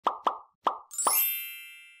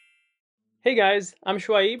Hey guys, I'm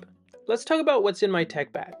Schwaib. Let's talk about what's in my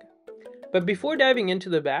tech bag. But before diving into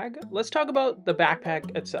the bag, let's talk about the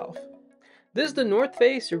backpack itself. This is the North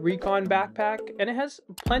Face Recon backpack, and it has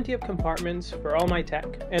plenty of compartments for all my tech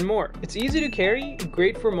and more. It's easy to carry,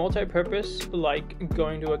 great for multi-purpose like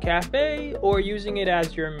going to a cafe or using it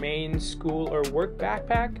as your main school or work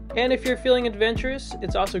backpack. And if you're feeling adventurous,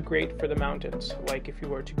 it's also great for the mountains, like if you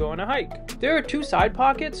were to go on a hike. There are two side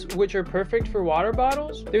pockets which are perfect for water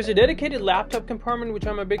bottles. There's a dedicated laptop compartment which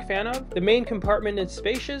I'm a big fan of. The main compartment is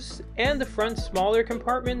spacious, and the front smaller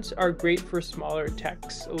compartments are great for smaller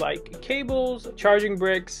techs like cables, charging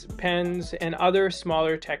bricks, pens, and other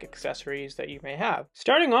smaller tech accessories that you may have.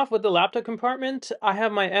 Starting off with the laptop compartment, I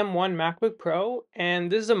have my M1 MacBook Pro,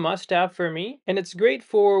 and this is a must-have for me, and it's great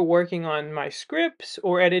for working on my scripts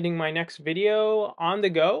or editing my next video on the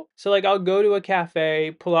go. So like I'll go to a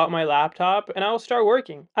cafe, pull out my laptop, and I'll start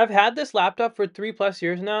working. I've had this laptop for 3+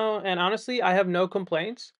 years now, and honestly, I have no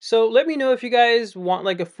complaints. So let me know if you guys want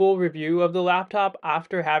like a full review of the laptop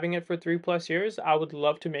after having it for 3+ years. I would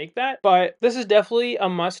love to make that, but this is definitely a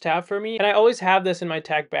must-have for me, and I always have this in my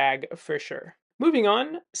tech bag for sure. Moving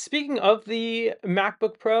on, speaking of the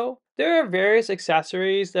MacBook Pro, there are various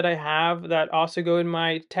accessories that I have that also go in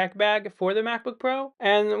my tech bag for the MacBook Pro.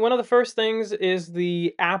 And one of the first things is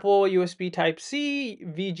the Apple USB Type-C,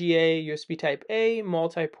 VGA USB Type-A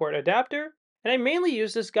multi-port adapter. And I mainly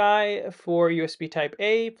use this guy for USB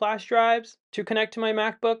Type-A flash drives to connect to my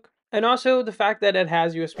MacBook. And also the fact that it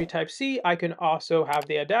has USB Type-C, I can also have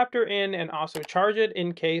the adapter in and also charge it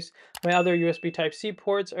in case my other USB Type-C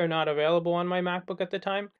ports are not available on my MacBook at the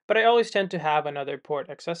time. But I always tend to have another port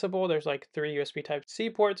accessible. There's like 3 USB Type-C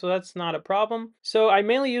ports, so that's not a problem. So I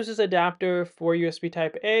mainly use this adapter for USB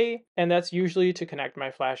Type-A, and that's usually to connect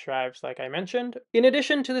my flash drives like I mentioned. In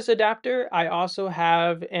addition to this adapter, I also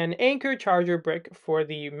have an Anker charger brick for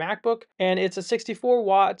the MacBook, and it's a 64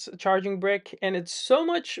 watts charging brick, and it's so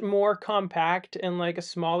much more compact and like a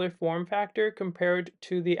smaller form factor compared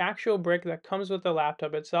to the actual brick that comes with the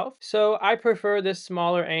laptop itself. So I prefer this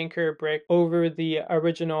smaller Anker brick over the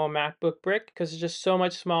original MacBook brick because it's just so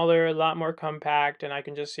much smaller, a lot more compact, and I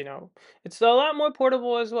can just, it's a lot more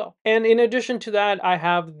portable as well. And in addition to that, I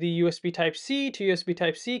have the USB Type-C to USB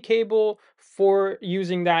Type-C cable for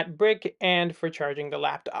using that brick and for charging the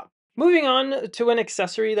laptop. Moving on to an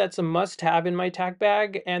accessory that's a must-have in my tech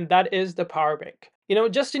bag, and that is the power bank.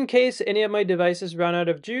 Just in case any of my devices run out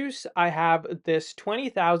of juice, I have this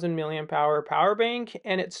 20,000 milliamp hour power bank,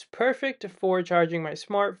 and it's perfect for charging my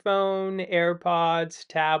smartphone, AirPods,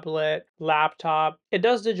 tablet, laptop. It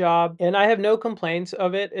does the job, and I have no complaints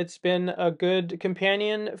of it. It's been a good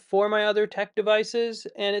companion for my other tech devices,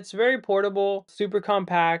 and it's very portable, super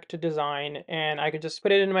compact design, and I can just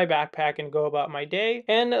put it in my backpack and go about my day.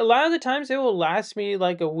 And a lot of the times it will last me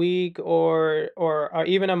like a week or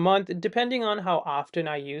even a month, depending on how often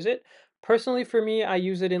I use it. Personally, for me, I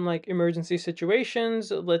use it in like emergency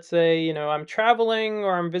situations. Let's say, I'm traveling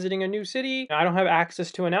or I'm visiting a new city. I don't have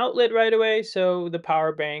access to an outlet right away, so the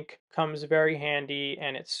power bank comes very handy,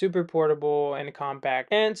 and it's super portable and compact.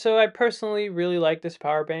 And so I personally really like this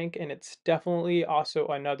power bank, and it's definitely also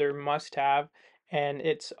another must-have, and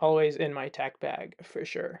it's always in my tech bag for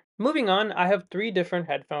sure. Moving on, I have 3 different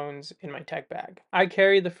headphones in my tech bag. I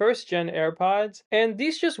carry the first gen AirPods, and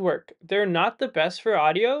these just work. They're not the best for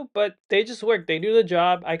audio, but they just work. They do the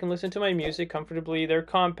job. I can listen to my music comfortably. They're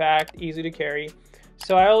compact, easy to carry.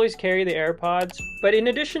 So I always carry the AirPods. But in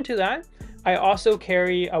addition to that, I also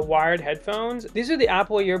carry a wired headphones. These are the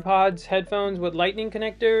Apple EarPods headphones with lightning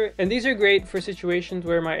connector, and these are great for situations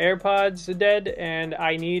where my AirPods are dead and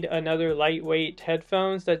I need another lightweight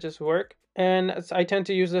headphones that just work. And I tend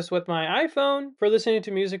to use this with my iPhone for listening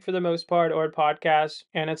to music for the most part, or podcasts,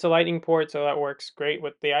 and it's a lightning port, so that works great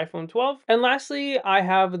with the iPhone 12. And lastly, I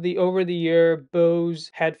have the over-the-ear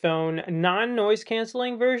Bose headphone non-noise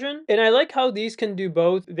canceling version, and I like how these can do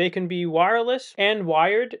both. They can be wireless and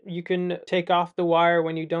wired. You can take off the wire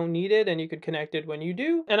when you don't need it, and you can connect it when you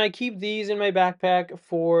do. And I keep these in my backpack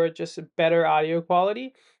for just better audio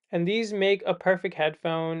quality. And these make a perfect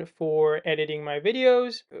headphone for editing my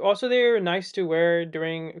videos. Also, they're nice to wear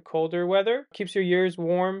during colder weather. Keeps your ears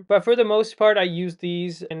warm. But for the most part, I use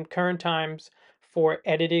these in current times for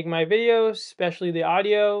editing my videos, especially the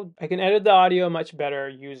audio. I can edit the audio much better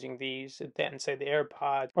using these than, say, the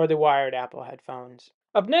AirPods or the wired Apple headphones.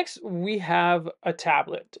 Up next, we have a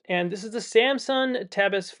tablet, and this is the Samsung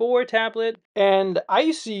Tab S4 tablet, and I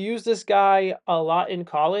used to use this guy a lot in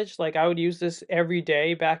college. Like, I would use this every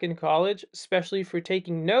day back in college, especially for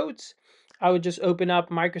taking notes. I would just open up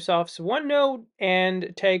Microsoft's OneNote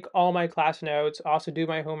and take all my class notes, also do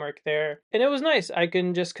my homework there. And it was nice. I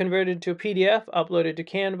can just convert it to a PDF, upload it to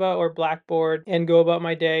Canva or Blackboard, and go about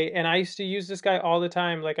my day. And I used to use this guy all the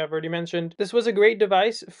time, like I've already mentioned. This was a great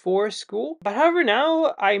device for school, but however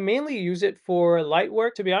now I mainly use it for light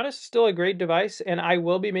work. To be honest, still a great device, and I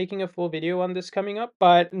will be making a full video on this coming up.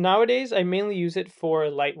 But nowadays I mainly use it for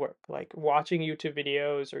light work, like watching YouTube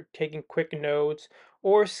videos or taking quick notes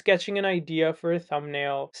or sketching an idea for a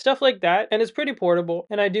thumbnail, stuff like that. And it's pretty portable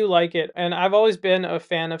and I do like it. And I've always been a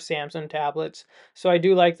fan of Samsung tablets, so I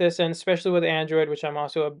do like this, and especially with Android, which I'm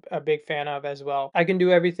also a big fan of as well. I can do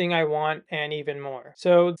everything I want and even more.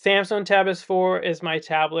 So Samsung Tab S4 is my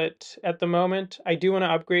tablet at the moment. I do want to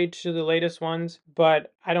upgrade to the latest ones,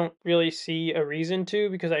 but I don't really see a reason to,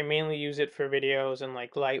 because I mainly use it for videos and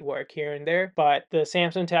like light work here and there. But the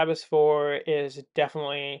Samsung Tab S4 is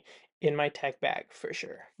definitely in my tech bag for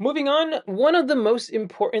sure. Moving on, one of the most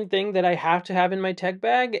important thing that I have to have in my tech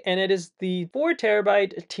bag, and it is the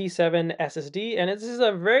 4TB T7 SSD, and this is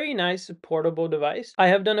a very nice portable device. I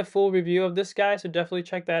have done a full review of this guy, so definitely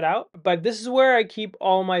check that out. But this is where I keep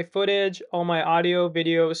all my footage, all my audio,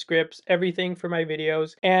 video, scripts, everything for my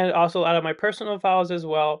videos, and also a lot of my personal files as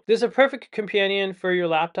well. This is a perfect companion for your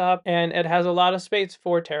laptop, and it has a lot of space,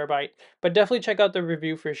 4TB, but definitely check out the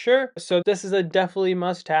review for sure. So this is a definitely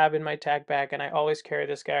must have in my tech bag, and I always carry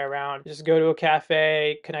this guy around. Just go to a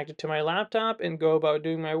cafe, connect it to my laptop, and go about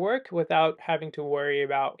doing my work without having to worry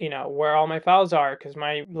about, you know, where all my files are, because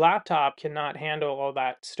my laptop cannot handle all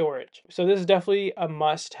that storage. So this is definitely a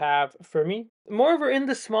must have for me. Moreover, in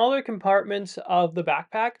the smaller compartments of the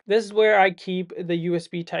backpack, this is where I keep the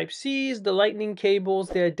USB Type-Cs, the lightning cables,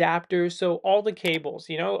 the adapters, so all the cables,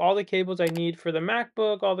 you know, all the cables I need for the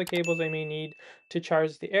MacBook, all the cables I may need to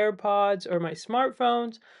charge the AirPods or my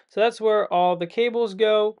smartphones. So that's where all the cables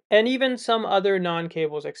go, and even some other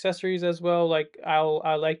non-cables accessories as well, like I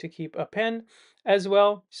like to keep a pen as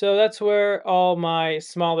well. So that's where all my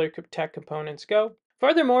smaller tech components go.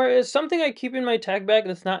 Furthermore, is something I keep in my tech bag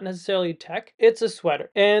that's not necessarily tech. It's a sweater.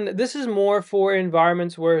 And this is more for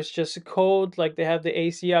environments where it's just cold, like they have the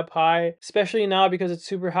AC up high. Especially now because it's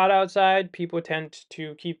super hot outside, people tend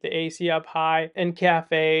to keep the AC up high in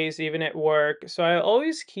cafes, even at work. So I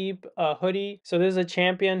always keep a hoodie. So there's a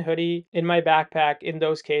Champion hoodie in my backpack in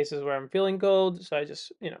those cases where I'm feeling cold. So I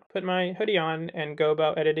just, you know, put my hoodie on and go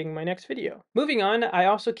about editing my next video. Moving on, I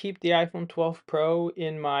also keep the iPhone 12 Pro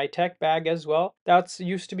in my tech bag as well. That's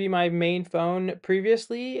used to be my main phone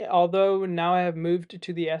previously, although now I have moved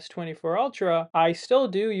to the S24 Ultra. I still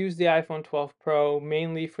do use the iPhone 12 Pro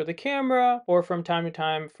mainly for the camera, or from time to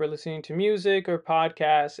time for listening to music or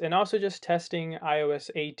podcasts, and also just testing iOS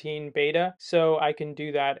 18 beta, so I can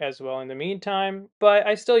do that as well in the meantime. But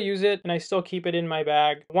I still use it and I still keep it in my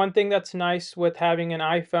bag. One thing that's nice with having an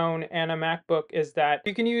iPhone and a MacBook is that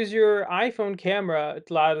you can use your iPhone camera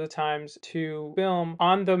a lot of the times to film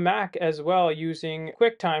on the Mac as well using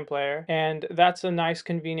QuickTime Player, and that's a nice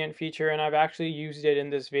convenient feature, and I've actually used it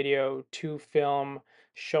in this video to film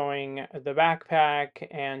showing the backpack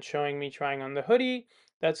and showing me trying on the hoodie.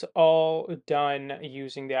 That's all done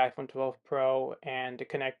using the iPhone 12 Pro and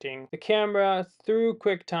connecting the camera through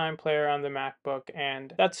QuickTime Player on the MacBook,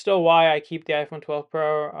 and that's still why I keep the iPhone 12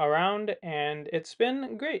 Pro around, and it's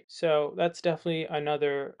been great. So that's definitely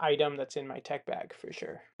another item that's in my tech bag for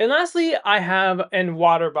sure. And lastly, I have a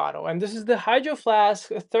water bottle, and this is the Hydro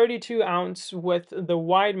Flask 32 ounce with the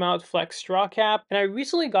wide mouth flex straw cap, and I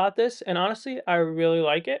recently got this, and honestly, I really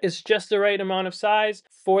like it. It's just the right amount of size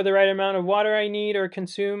for the right amount of water I need or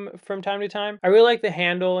consume from time to time. I really like the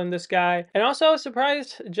handle in this guy, and also I was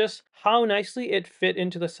surprised just how nicely it fit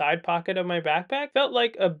into the side pocket of my backpack. Felt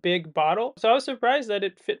like a big bottle, so I was surprised that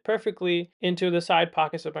it fit perfectly into the side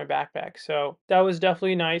pockets of my backpack. So that was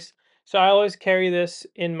definitely nice. So I always carry this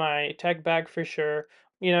in my tech bag for sure.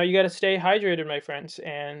 You know, you got to stay hydrated, my friends,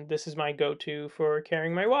 and this is my go-to for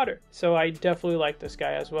carrying my water. So I definitely like this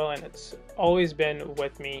guy as well, and it's always been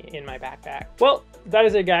with me in my backpack. Well, that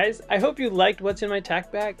is it, guys. I hope you liked what's in my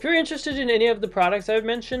tech bag. If you're interested in any of the products I've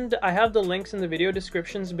mentioned, I have the links in the video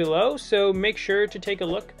descriptions below, so make sure to take a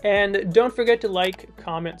look. And don't forget to like,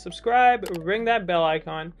 comment, subscribe, ring that bell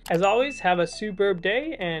icon. As always, have a superb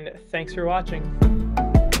day, and thanks for watching.